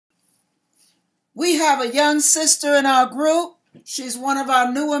We have a young sister in our group. She's one of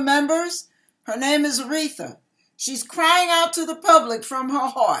our newer members. Her name is Aretha. She's crying out to the public from her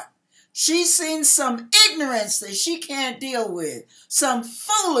heart. She's seen some ignorance that she can't deal with, some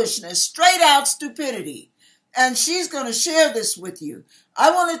foolishness, straight out stupidity. And she's going to share this with you.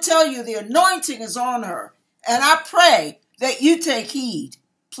 I want to tell you the anointing is on her. And I pray that you take heed,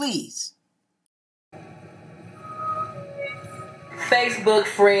 please. Facebook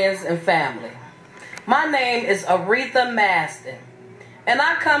friends and family. My name is Aretha Maston, and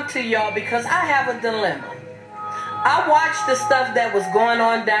I come to y'all because I have a dilemma. I watched the stuff that was going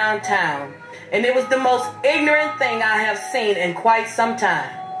on downtown, and it was the most ignorant thing I have seen in quite some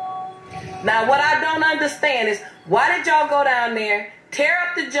time. Now, what I don't understand is, why did y'all go down there, tear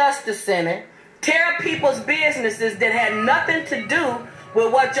up the Justice Center, tear up people's businesses that had nothing to do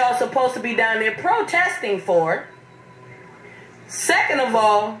with what y'all supposed to be down there protesting for? Second of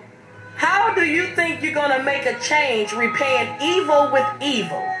all, how do you think you're going to make a change repaying evil with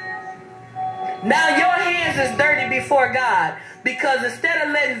evil? Now your hands is dirty before God, because instead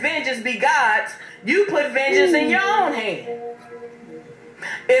of letting vengeance be God's, you put vengeance in your own hand.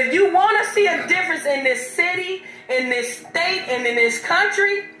 If you want to see a difference in this city, in this state, and in this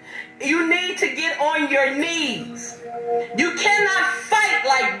country, you need to get on your knees. You cannot fight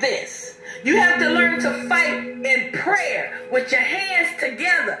like this. You have to learn to fight in prayer with your hands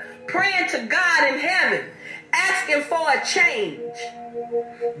together, praying to God in heaven, asking for a change.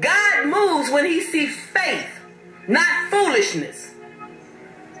 God moves when he sees faith, not foolishness.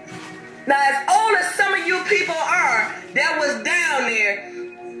 Now, as old as some of you people are that was down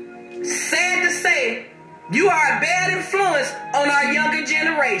there, sad to say, you are a bad influence on our younger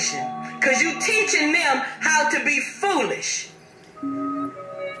generation, because you're teaching them how to be foolish.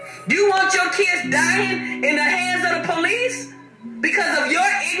 You want your kids dying in the hands of the police because of your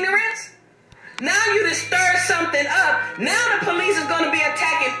ignorance? Now you just stir something up. Now the police is going to be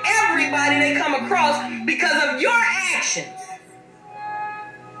attacking everybody they come across because of your actions.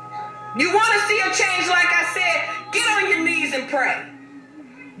 You want to see a change, like I said, get on your knees and pray.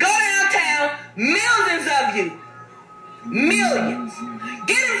 Go downtown, millions of you. Millions.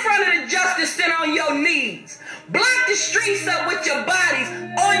 Get in front of the Justice Center on your knees. Block the streets up with your bodies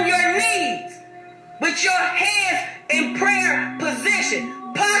on your knees. With your hands in prayer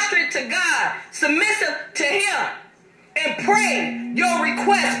position. Prostrate to God. Submissive to him. And pray your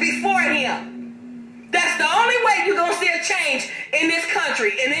requests before him. That's the only way you're going to see a change in this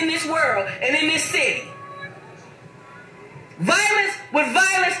country and in this world and in this city. Violence with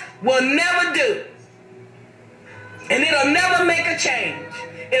violence will never do. And it'll never make a change.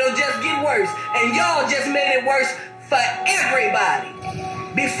 It'll just get worse. And y'all just made it worse for everybody.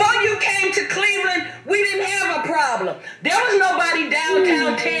 Before you came to Cleveland, we didn't have a problem. There was nobody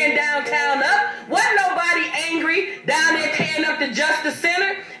downtown tearing downtown up. Wasn't nobody angry down there tearing up the Justice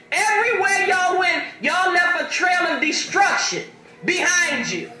Center. Everywhere y'all went, y'all left a trail of destruction behind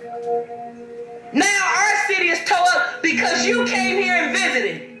you. Now our city is tore up because you came here and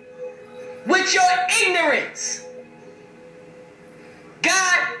visited with your ignorance.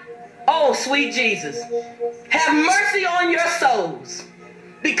 God, oh sweet Jesus, have mercy on your souls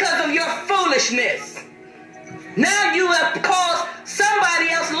because of your foolishness. Now you have caused somebody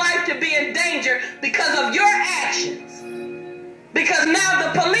else's life to be in danger because of your actions. Because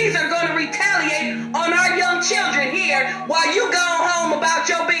now the police are going to retaliate on our young children here while you go home about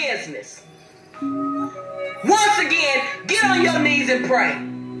your business. Once again, get on your knees and pray.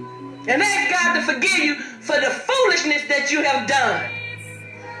 And ask God to forgive you for the foolishness that you have done.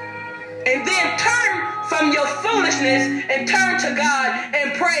 And then turn from your foolishness and turn to God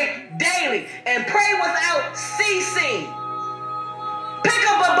and pray daily. And pray without ceasing. Pick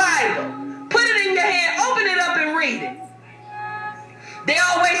up a Bible. Put it in your hand. Open it up and read it. They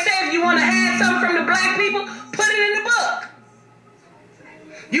always say if you want to hide something from the black people, put it in the book.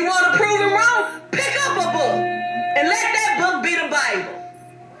 You want to prove them wrong? Pick up a book. And let that book be the Bible.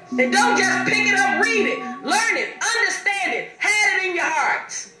 And don't just pick it up, read it, learn it, understand it, have it in your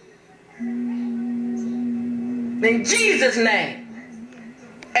hearts. In Jesus' name,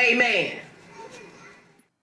 amen.